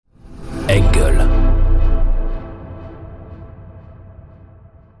Engel.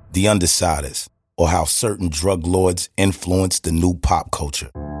 The Undeciders, or how certain drug lords influenced the new pop culture.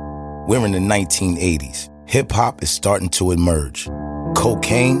 We're in the 1980s. Hip-hop is starting to emerge.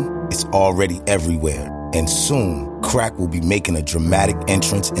 Cocaine is already everywhere, and soon, crack will be making a dramatic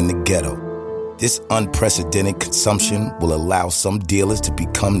entrance in the ghetto. This unprecedented consumption will allow some dealers to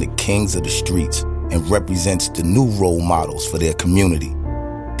become the kings of the streets and represents the new role models for their community.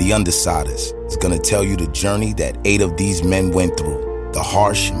 The Undeciders is going to tell you the journey that 8 of these men went through, the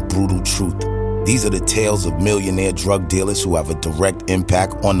harsh and brutal truth. These are the tales of millionaire drug dealers who have a direct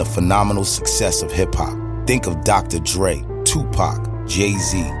impact on the phenomenal success of hip-hop. Think of Dr. Dre, Tupac,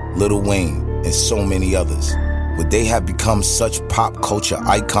 Jay-Z, Lil Wayne, and so many others. Would they have become such pop culture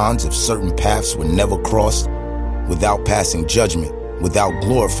icons if certain paths were never crossed? Without passing judgment, without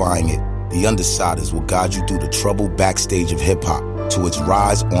glorifying it, the Undeciders will guide you through the troubled backstage of hip-hop to its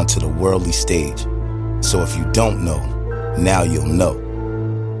rise onto the worldly stage. So if you don't know, now you'll know.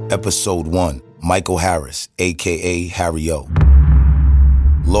 Episode 1, Michael Harris, a.k.a. Harry O.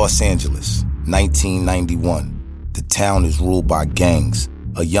 Los Angeles, 1991. The town is ruled by gangs.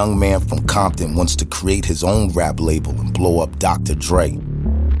 A young man from Compton wants to create his own rap label and blow up Dr. Dre.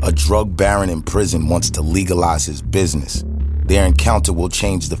 A drug baron in prison wants to legalize his business. Their encounter will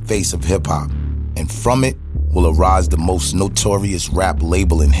change the face of hip-hop, and from it will arise the most notorious rap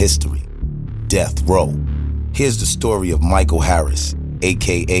label in history, Death Row. Here's the story of Michael Harris,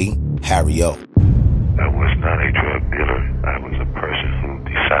 a.k.a. Harry O. I was not a drug dealer. I was a person who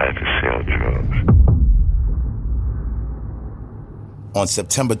decided to sell drugs. On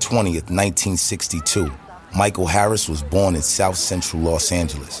September 20th, 1962, Michael Harris was born in South Central Los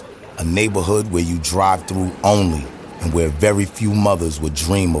Angeles, a neighborhood where you drive through only and where very few mothers would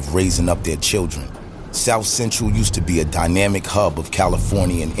dream of raising up their children. South Central used to be a dynamic hub of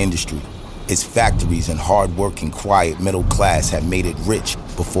Californian industry. Its factories and hard-working, quiet middle class had made it rich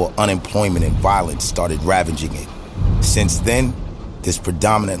before unemployment and violence started ravaging it. Since then, this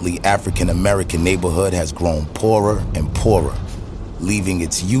predominantly African-American neighborhood has grown poorer and poorer, leaving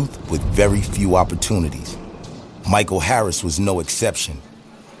its youth with very few opportunities. Michael Harris was no exception.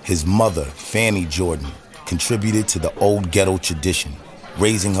 His mother, Fanny Jordan, contributed to the old ghetto tradition,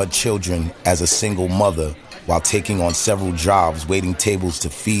 raising her children as a single mother while taking on several jobs waiting tables to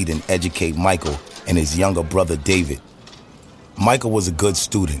feed and educate Michael and his younger brother David. Michael was a good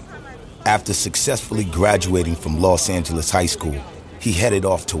student. After successfully graduating from Los Angeles High School, he headed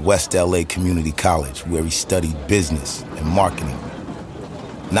off to West LA Community College, where he studied business and marketing.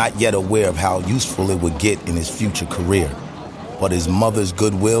 Not yet aware of how useful it would get in his future career, but his mother's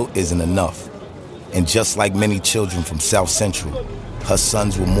goodwill isn't enough. And just like many children from South Central, her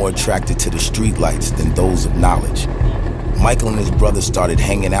sons were more attracted to the streetlights than those of knowledge. Michael and his brother started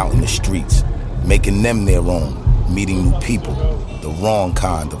hanging out in the streets, making them their own, meeting new people, the wrong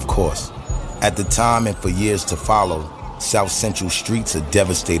kind, of course. At the time and for years to follow, South Central streets are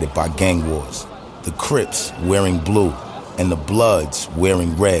devastated by gang wars. The Crips wearing blue, and the Bloods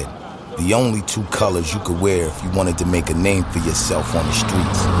wearing red, the only two colors you could wear if you wanted to make a name for yourself on the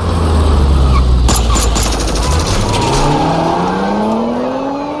streets.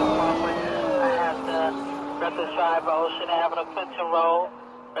 I have the Records Drive, Ocean Avenue, Clinton Road,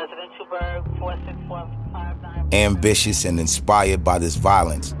 Residential Burg, 46159. Ambitious and inspired by this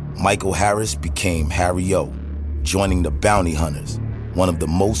violence, Michael Harris became Harry O, joining the Bounty Hunters, one of the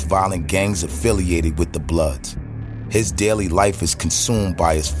most violent gangs affiliated with the Bloods. His daily life is consumed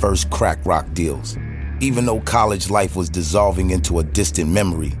by his first crack rock deals. Even though college life was dissolving into a distant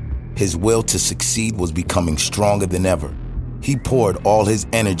memory, his will to succeed was becoming stronger than ever. He poured all his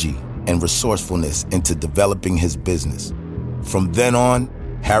energy and resourcefulness into developing his business. From then on,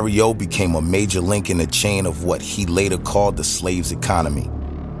 Harry O became a major link in the chain of what he later called the slaves economy,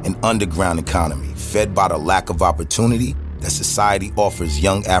 an underground economy fed by the lack of opportunity that society offers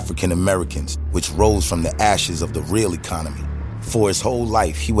young African Americans, which rose from the ashes of the real economy. For his whole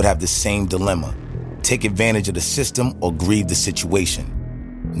life, he would have the same dilemma: take advantage of the system or grieve the situation,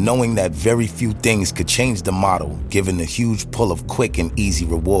 knowing that very few things could change the model given the huge pull of quick and easy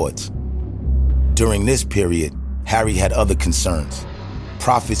rewards. During this period, Harry had other concerns.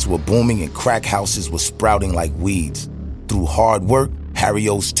 Profits were booming and crack houses were sprouting like weeds. Through hard work, Harry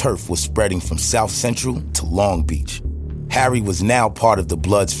O's turf was spreading from South Central to Long Beach. Harry was now part of the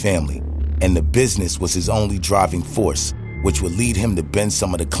Bloods family, and the business was his only driving force, which would lead him to bend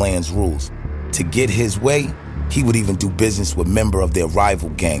some of the Klan's rules. To get his way, he would even do business with members of their rival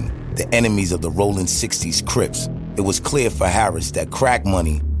gang, the enemies of the rolling 60s Crips. It was clear for Harris that crack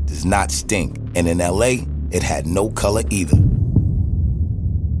money does not stink, and in LA, it had no color either.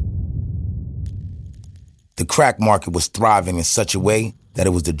 The crack market was thriving in such a way that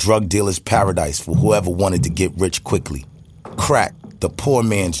it was the drug dealer's paradise for whoever wanted to get rich quickly. Crack, the poor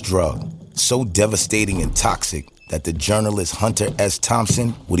man's drug, so devastating and toxic that the journalist Hunter S.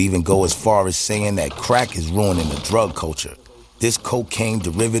 Thompson would even go as far as saying that crack is ruining the drug culture. This cocaine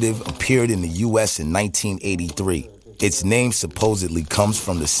derivative appeared in the U.S. in 1983. Its name supposedly comes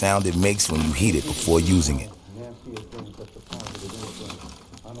from the sound it makes when you heat it before using it.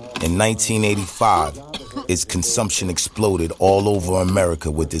 In 1985, its consumption exploded all over America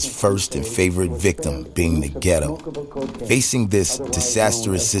with its first and favorite victim being the ghetto. Facing this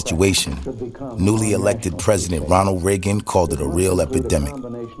disastrous situation, newly elected President Ronald Reagan called it a real epidemic.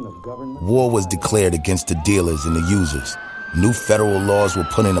 War was declared against the dealers and the users. New federal laws were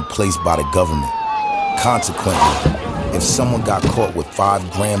put into place by the government. Consequently, if someone got caught with 5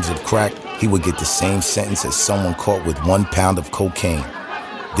 grams of crack, he would get the same sentence as someone caught with 1 pound of cocaine.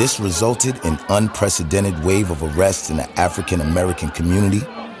 This resulted in an unprecedented wave of arrests in the African-American community,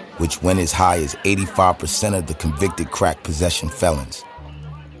 which went as high as 85% of the convicted crack possession felons.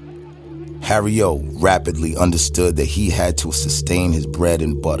 Harry O rapidly understood that he had to sustain his bread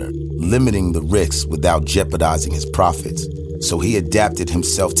and butter, limiting the risks without jeopardizing his profits. So he adapted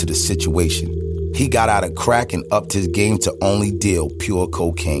himself to the situation. He got out of crack and upped his game to only deal pure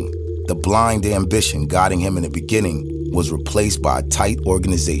cocaine. The blind ambition guiding him in the beginning was replaced by a tight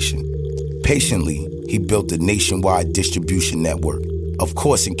organization. Patiently, he built a nationwide distribution network, of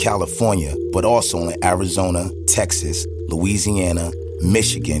course in California, but also in Arizona, Texas, Louisiana,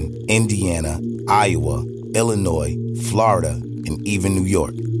 Michigan, Indiana, Iowa, Illinois, Florida, and even New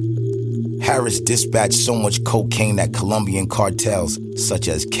York. Harris dispatched so much cocaine that Colombian cartels, such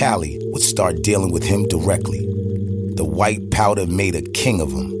as Cali, would start dealing with him directly. The white powder made a king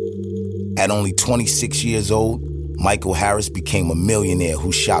of him. At only 26 years old, Michael Harris became a millionaire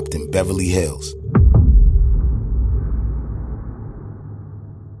who shopped in Beverly Hills.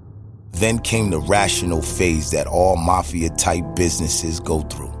 Then came the rational phase that all mafia-type businesses go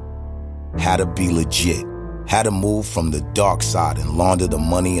through. Had to be legit. Had to move from the dark side and launder the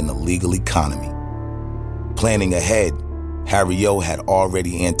money in the legal economy. Planning ahead, Harry O had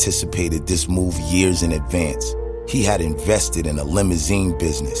already anticipated this move years in advance. He had invested in a limousine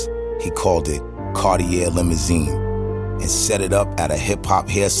business. He called it Cartier Limousine, and set it up at a hip-hop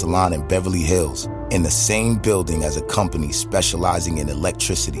hair salon in Beverly Hills, in the same building as a company specializing in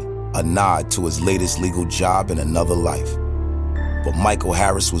electricity, a nod to his latest legal job in another life. But Michael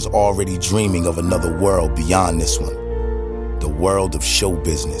Harris was already dreaming of another world beyond this one, the world of show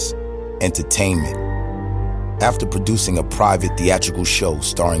business, entertainment. After producing a private theatrical show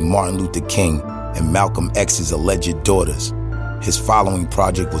starring Martin Luther King and Malcolm X's alleged daughters, his following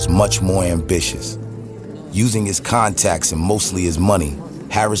project was much more ambitious. Using his contacts and mostly his money,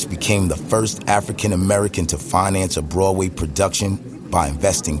 Harris became the first African-American to finance a Broadway production by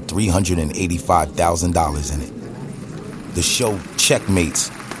investing $385,000 in it. The show, Checkmates,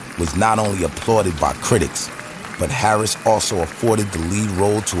 was not only applauded by critics, but Harris also afforded the lead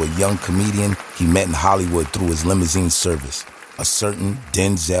role to a young comedian he met in Hollywood through his limousine service, a certain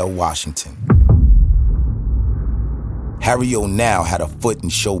Denzel Washington. Harry O now had a foot in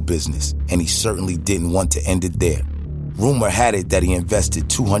show business, and he certainly didn't want to end it there. Rumor had it that he invested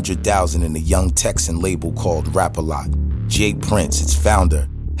 $200,000 in a young Texan label called Rap-A-Lot. Jay Prince, its founder,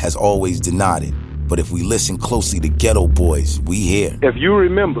 has always denied it. But if we listen closely to Ghetto Boys, we hear. If you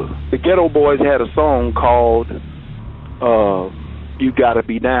remember, the Ghetto Boys had a song called You Gotta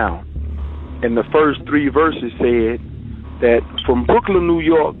Be Down. And the first 3 verses said that from Brooklyn, New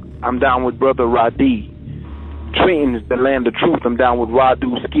York, I'm down with Brother Roddy. Trenton's the land of truth, I'm down with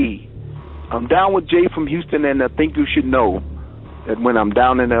Radu Ski. I'm down with Jay from Houston, and I think you should know that when I'm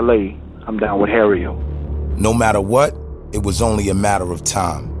down in L.A., I'm down with Harry O. No matter what, it was only a matter of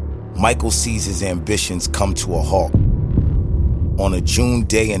time. Michael sees his ambitions come to a halt. On a June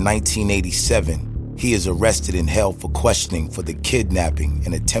day in 1987, he is arrested and held for questioning for the kidnapping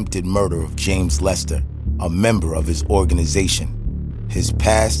and attempted murder of James Lester, a member of his organization. His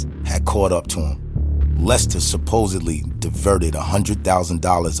past had caught up to him. Lester supposedly diverted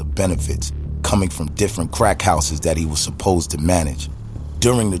 $100,000 of benefits coming from different crack houses that he was supposed to manage.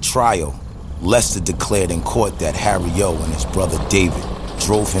 During the trial, Lester declared in court that Harry O and his brother David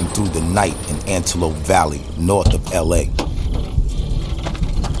drove him through the night in Antelope Valley, north of L.A.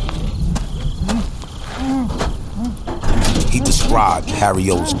 He described Harry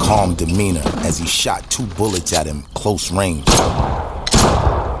O's calm demeanor as he shot 2 bullets at him close range,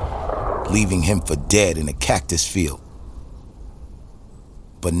 leaving him for dead in a cactus field.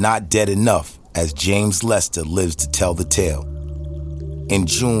 But not dead enough, as James Lester lives to tell the tale. In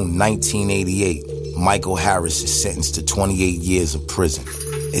June 1988, Michael Harris is sentenced to 28 years of prison.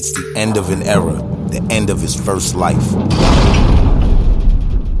 It's the end of an era, the end of his first life.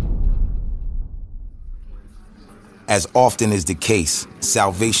 As often is the case,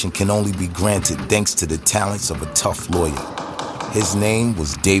 salvation can only be granted thanks to the talents of a tough lawyer. His name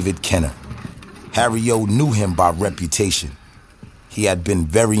was David Kenner. Harry O knew him by reputation. He had been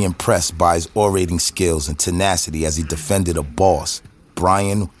very impressed by his orating skills and tenacity as he defended a boss,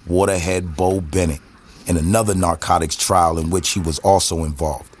 Brian Waterhead Bo Bennett, in another narcotics trial in which he was also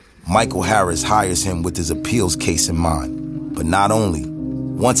involved. Michael Harris hires him with his appeals case in mind. But not only.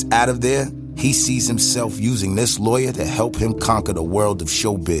 Once out of there, he sees himself using this lawyer to help him conquer the world of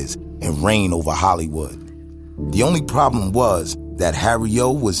showbiz and reign over Hollywood. The only problem was that Harry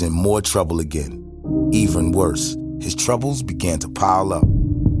O was in more trouble again. Even worse, his troubles began to pile up.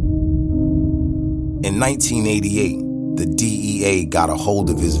 In 1988, the DEA got a hold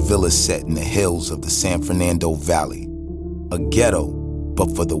of his villa set in the hills of the San Fernando Valley. A ghetto,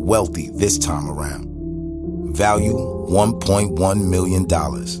 but for the wealthy this time around. Value $1.1 million.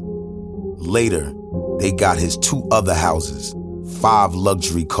 Later, they got his 2 other houses, 5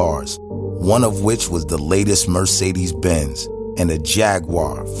 luxury cars, one of which was the latest Mercedes-Benz, and a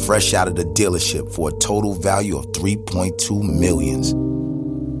Jaguar fresh out of the dealership for a total value of $3.2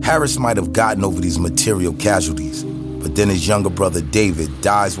 million. Harris might have gotten over these material casualties, but then his younger brother David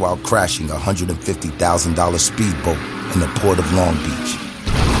dies while crashing a $150,000 speedboat in the port of Long Beach.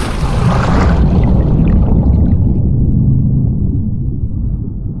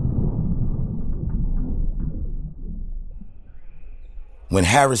 When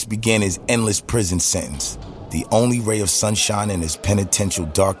Harris began his endless prison sentence, the only ray of sunshine in his penitential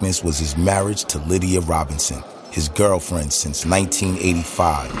darkness was his marriage to Lydia Robinson, his girlfriend since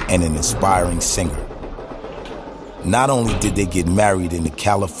 1985 and an inspiring singer. Not only did they get married in the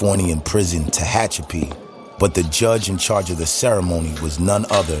Californian prison Tehachapi, but the judge in charge of the ceremony was none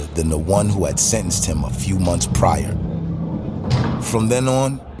other than the one who had sentenced him a few months prior. From then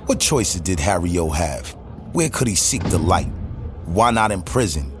on, what choices did Harry O have? Where could he seek the light? Why not in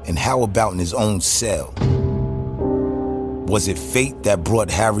prison? And how about in his own cell? Was it fate that brought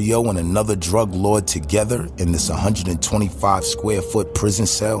Harry O and another drug lord together in this 125 square foot prison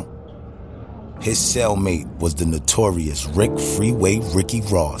cell? His cellmate was the notorious Freeway Ricky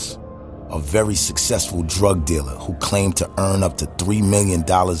Ross, a very successful drug dealer who claimed to earn up to $3 million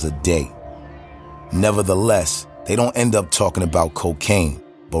a day. Nevertheless, they don't end up talking about cocaine,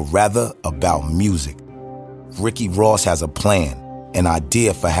 but rather about music. Ricky Ross has a plan, an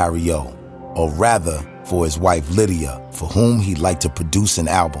idea for Harry O, or rather for his wife Lydia, for whom he'd like to produce an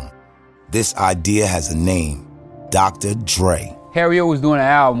album. This idea has a name, Dr. Dre. Harry O was doing an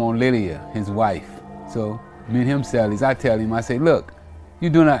album on Lydia, his wife. So me and him sellies, I tell him, I say, look, you're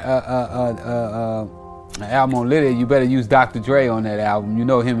doing an album on Lydia, you better use Dr. Dre on that album. You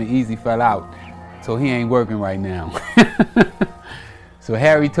know him and Easy fell out, so he ain't working right now. So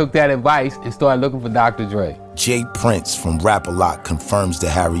Harry took that advice and started looking for Dr. Dre. Jay Prince from Rap-A-Lot confirms to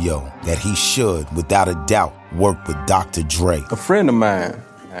Harry O that he should, without a doubt, work with Dr. Dre. A friend of mine,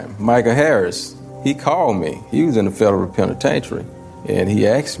 Michael Harris, he called me. He was in the federal penitentiary. And he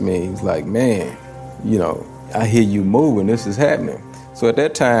asked me, he was like, man, you know, I hear you moving, this is happening. So at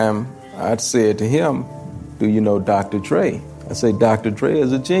that time, I said to him, do you know Dr. Dre? I said, Dr. Dre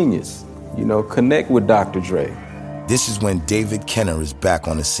is a genius. You know, connect with Dr. Dre. This is when David Kenner is back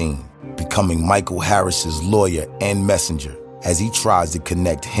on the scene, becoming Michael Harris's lawyer and messenger as he tries to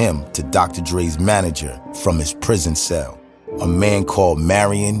connect him to Dr. Dre's manager from his prison cell, a man called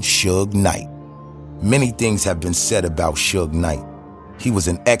Marion Suge Knight. Many things have been said about Suge Knight. He was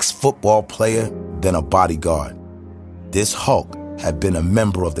an ex-football player, then a bodyguard. This Hulk had been a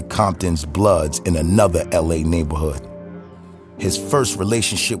member of the Compton's Bloods in another LA neighborhood. His first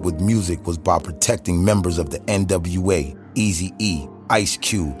relationship with music was by protecting members of the NWA, Eazy-E, Ice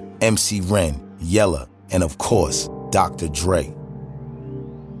Cube, MC Ren, Yella, and of course, Dr. Dre.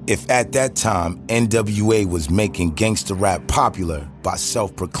 If at that time NWA was making gangster rap popular by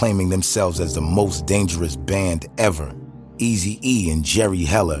self-proclaiming themselves as the most dangerous band ever, Eazy-E and Jerry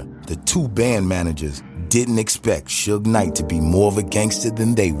Heller, the 2 band managers, didn't expect Suge Knight to be more of a gangster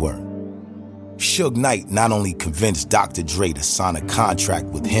than they were. Suge Knight not only convinced Dr. Dre to sign a contract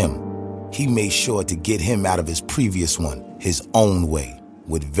with him, he made sure to get him out of his previous one his own way,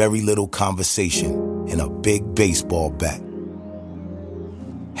 with very little conversation and a big baseball bat.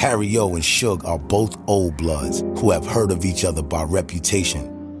 Harry O and Suge are both old bloods who have heard of each other by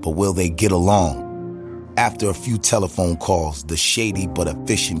reputation, but will they get along? After a few telephone calls, the shady but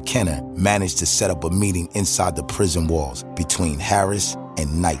efficient Kenner managed to set up a meeting inside the prison walls between Harris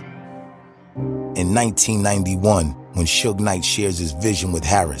and Knight. In 1991, when Suge Knight shares his vision with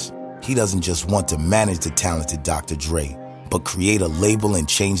Harris, he doesn't just want to manage the talented Dr. Dre, but create a label and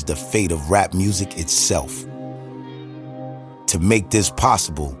change the fate of rap music itself. To make this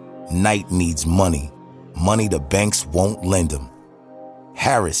possible, Knight needs money. Money the banks won't lend him.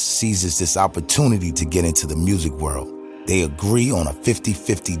 Harris seizes this opportunity to get into the music world. They agree on a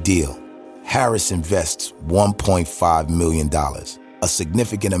 50-50 deal. Harris invests $1.5 million, a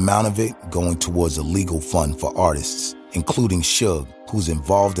significant amount of it going towards a legal fund for artists, including Suge, who's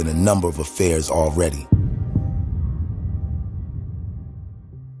involved in a number of affairs already.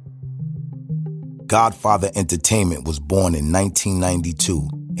 Godfather Entertainment was born in 1992,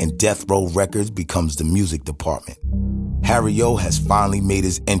 and Death Row Records becomes the music department. Harry O has finally made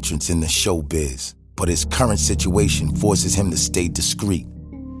his entrance in the showbiz, but his current situation forces him to stay discreet.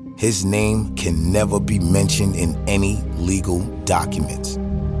 His name can never be mentioned in any legal documents.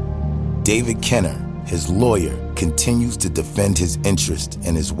 David Kenner, his lawyer, continues to defend his interest,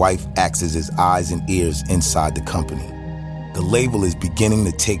 and his wife acts as his eyes and ears inside the company. The label is beginning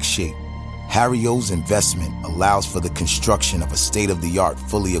to take shape. Harry O's investment allows for the construction of a state-of-the-art,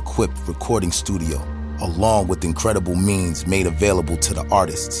 fully equipped recording studio, along with incredible means made available to the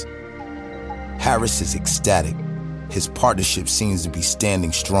artists. Harris is ecstatic. His partnership seems to be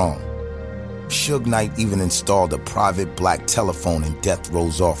standing strong. Suge Knight even installed a private black telephone in Death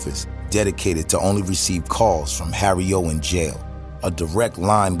Row's office, dedicated to only receive calls from Harry O in jail, a direct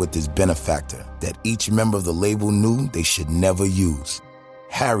line with his benefactor that each member of the label knew they should never use.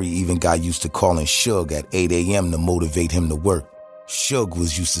 Harry even got used to calling Suge at 8 a.m. to motivate him to work. Suge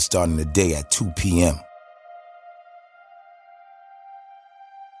was used to starting the day at 2 p.m.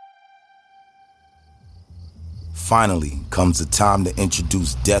 Finally comes the time to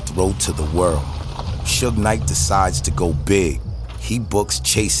introduce Death Row to the world. Suge Knight decides to go big. He books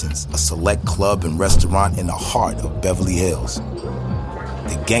Chasen's, a select club and restaurant in the heart of Beverly Hills.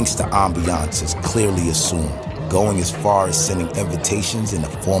 The gangster ambiance is clearly assumed, going as far as sending invitations in the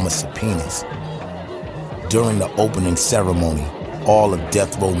form of subpoenas. During the opening ceremony, all of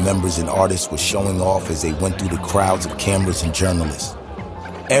Death Row members and artists were showing off as they went through the crowds of cameras and journalists.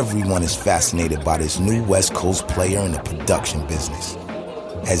 Everyone is fascinated by this new West Coast player in the production business.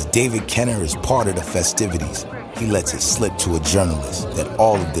 As David Kenner is part of the festivities, he lets it slip to a journalist that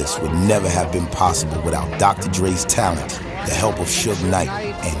all of this would never have been possible without Dr. Dre's talent, the help of Suge Knight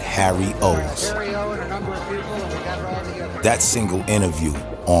and Harry O's. That single interview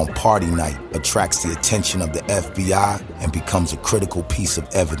on Party Night attracts the attention of the FBI and becomes a critical piece of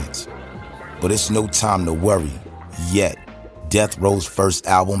evidence. But it's no time to worry yet. Death Row's first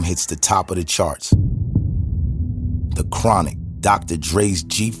album hits the top of the charts. The Chronic, Dr. Dre's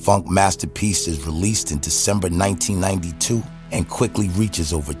G-Funk masterpiece, is released in December 1992 and quickly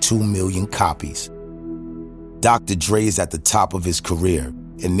reaches over 2 million copies. Dr. Dre is at the top of his career,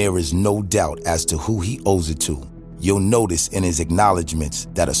 and there is no doubt as to who he owes it to. You'll notice in his acknowledgments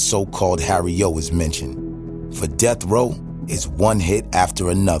that a so-called Harry O is mentioned. For Death Row, it's one hit after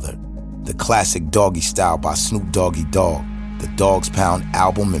another. The classic Doggy Style by Snoop Doggy Dogg, the Dog's Pound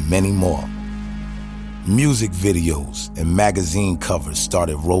album, and many more. Music videos and magazine covers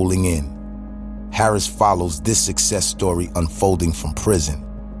started rolling in. Harris follows this success story unfolding from prison.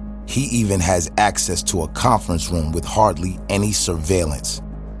 He even has access to a conference room with hardly any surveillance.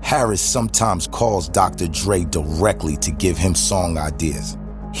 Harris sometimes calls Dr. Dre directly to give him song ideas.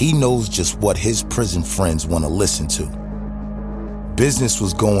 He knows just what his prison friends want to listen to. Business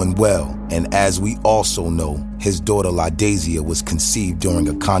was going well, and as we also know, his daughter LaDaisia was conceived during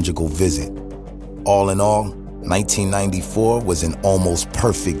a conjugal visit. All in all, 1994 was an almost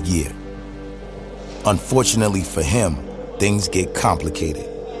perfect year. Unfortunately for him, things get complicated.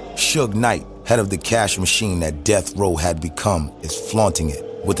 Suge Knight, head of the cash machine that Death Row had become, is flaunting it.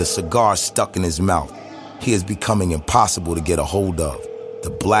 With a cigar stuck in his mouth, he is becoming impossible to get a hold of, the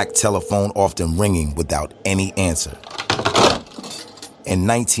black telephone often ringing without any answer. In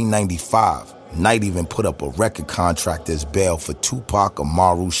 1995, Knight even put up a record contract as bail for Tupac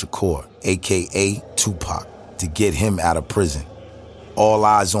Amaru Shakur, a.k.a. Tupac, to get him out of prison. All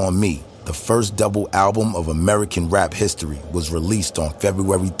Eyes on Me, the first double album of American rap history, was released on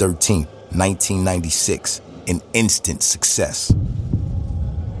February 13, 1996, an instant success.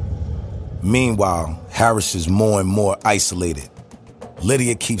 Meanwhile, Harris is more and more isolated.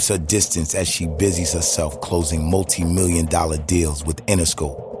 Lydia keeps her distance as she busies herself closing multi-million-dollar deals with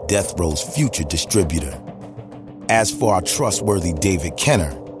Interscope, Death Row's future distributor. As for our trustworthy David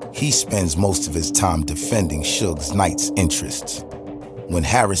Kenner, he spends most of his time defending Suge Knight's interests. When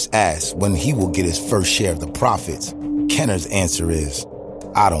Harris asks when he will get his first share of the profits, Kenner's answer is,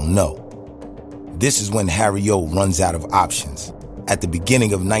 "I don't know." This is when Harry O runs out of options. At the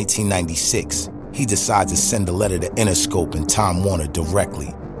beginning of 1996, he decides to send a letter to Interscope and Time Warner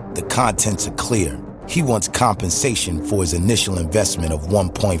directly. The contents are clear. He wants compensation for his initial investment of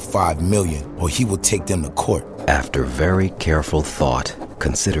 $1.5 million, or he will take them to court. After very careful thought,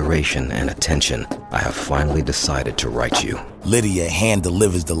 consideration, and attention, I have finally decided to write you. Lydia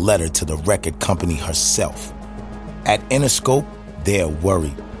hand-delivers the letter to the record company herself. At Interscope, they're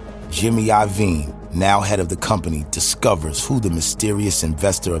worried. Jimmy Iovine, now head of the company, discovers who the mysterious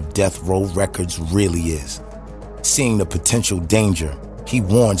investor of Death Row Records really is. Seeing the potential danger, he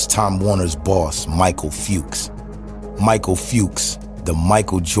warns Time Warner's boss, Michael Fuchs. Michael Fuchs, the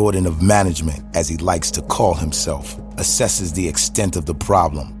Michael Jordan of management, as he likes to call himself, assesses the extent of the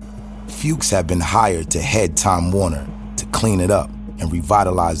problem. Fuchs had been hired to head Time Warner to clean it up and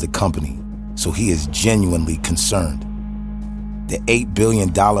revitalize the company, so he is genuinely concerned. The $8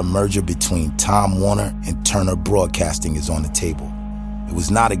 billion merger between Time Warner and Turner Broadcasting is on the table. It was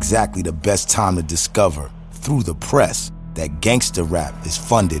not exactly the best time to discover, through the press, that gangster rap is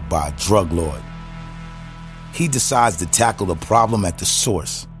funded by a drug lord. He decides to tackle the problem at the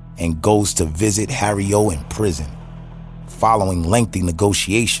source and goes to visit Harry O in prison. Following lengthy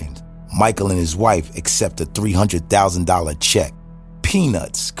negotiations, Michael and his wife accept a $300,000 check,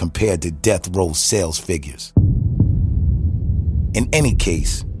 peanuts compared to Death Row's sales figures. In any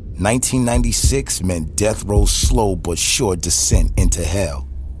case, 1996 meant Death Row's slow but sure descent into hell.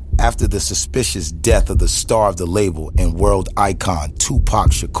 After the suspicious death of the star of the label and world icon Tupac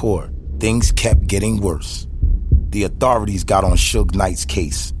Shakur, things kept getting worse. The authorities got on Suge Knight's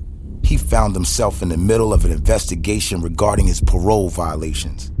case. He found himself in the middle of an investigation regarding his parole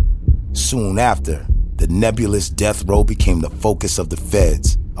violations. Soon after, the nebulous Death Row became the focus of the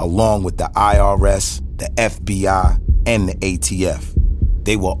feds, along with the IRS, the FBI, and the ATF.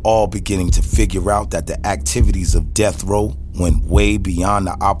 They were all beginning to figure out that the activities of Death Row went way beyond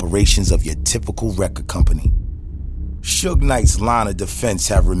the operations of your typical record company. Suge Knight's line of defense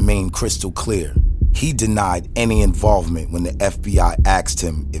have remained crystal clear. He denied any involvement when the FBI asked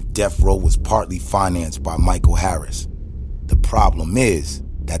him if Death Row was partly financed by Michael Harris. The problem is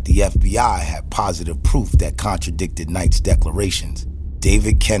that the FBI had positive proof that contradicted Knight's declarations.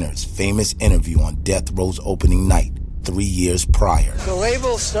 David Kenner's famous interview on Death Row's opening night 3 years prior. The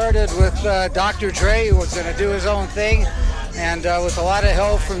label started with Dr. Dre, who was going to do his own thing, and with a lot of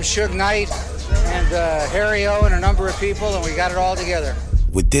help from Suge Knight and Harry O and a number of people, and we got it all together.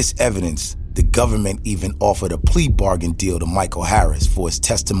 With this evidence, the government even offered a plea bargain deal to Michael Harris for his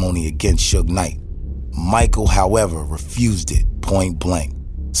testimony against Suge Knight. Michael, however, refused it point blank.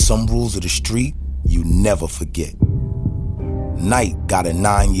 Some rules of the street you never forget. Knight got a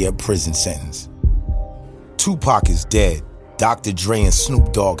 9-year prison sentence. Tupac is dead. Dr. Dre and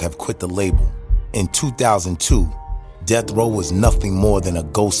Snoop Dogg have quit the label. In 2002, Death Row was nothing more than a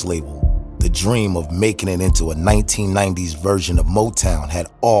ghost label. The dream of making it into a 1990s version of Motown had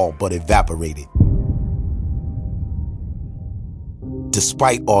all but evaporated.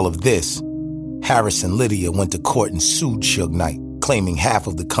 Despite all of this, Harris and Lydia went to court and sued Suge Knight, claiming half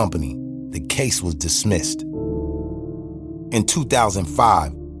of the company. The case was dismissed. In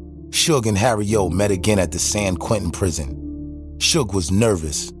 2005, Suge and Harry O met again at the San Quentin prison. Suge was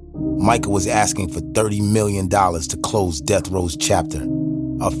nervous. Michael was asking for $30 million to close Death Row's chapter,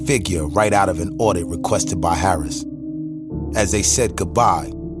 a figure right out of an audit requested by Harris. As they said goodbye,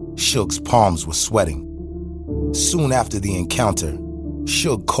 Suge's palms were sweating. Soon after the encounter,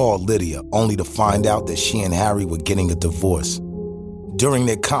 Suge called Lydia only to find out that she and Harry were getting a divorce. During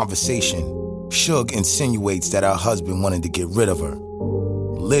their conversation, Suge insinuates that her husband wanted to get rid of her.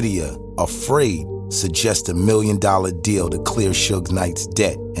 Lydia, afraid, suggests $1 million deal to clear Suge Knight's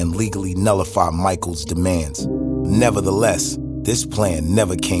debt and legally nullify Michael's demands. Nevertheless, this plan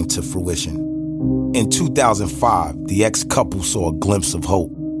never came to fruition. In 2005, the ex-couple saw a glimpse of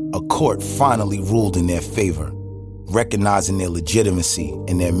hope. A court finally ruled in their favor, recognizing their legitimacy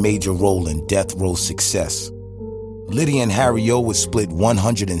and their major role in Death Row's success. Lydia and Harry O would split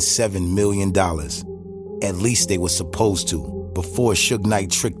 $107 million. At least they were supposed to. Before Suge Knight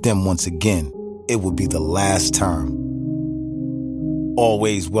tricked them once again, it would be the last time.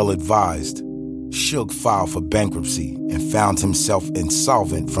 Always well-advised, Suge filed for bankruptcy and found himself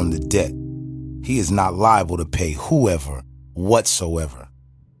insolvent from the debt. He is not liable to pay whoever, whatsoever.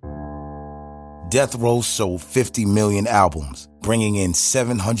 Death Row sold 50 million albums, bringing in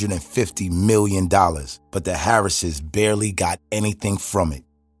 $750 million, but the Harrises barely got anything from it.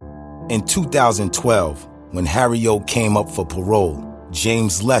 In 2012, when Harry O came up for parole,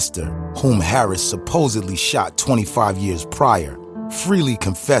 James Lester, whom Harris supposedly shot 25 years prior, freely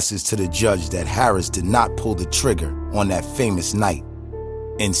confesses to the judge that Harris did not pull the trigger on that famous night.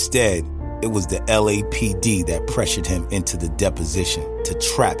 Instead, it was the LAPD that pressured him into the deposition to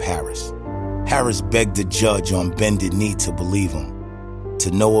trap Harris. Harris begged the judge on bended knee to believe him.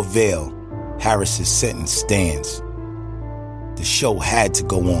 To no avail, Harris's sentence stands. The show had to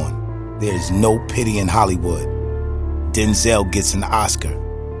go on. There is no pity in Hollywood. Denzel gets an Oscar.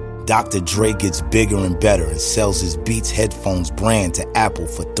 Dr. Dre gets bigger and better and sells his Beats headphones brand to Apple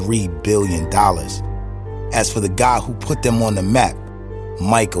for $3 billion. As for the guy who put them on the map,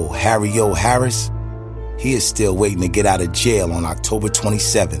 Michael Harry O. Harris, he is still waiting to get out of jail on October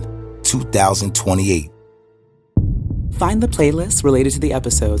 27, 2028. Find the playlists related to the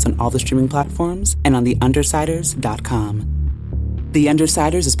episodes on all the streaming platforms and on theundersiders.com. The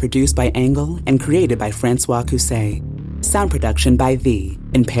Undersiders is produced by Angle and created by Francois Cousset. Sound production by The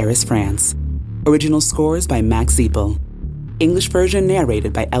in Paris, France. Original scores by Max Ziepel. English version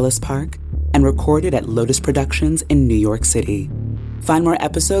narrated by Ellis Park and recorded at Lotus Productions in New York City. Find more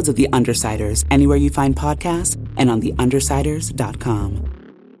episodes of The Undersiders anywhere you find podcasts and on theundersiders.com.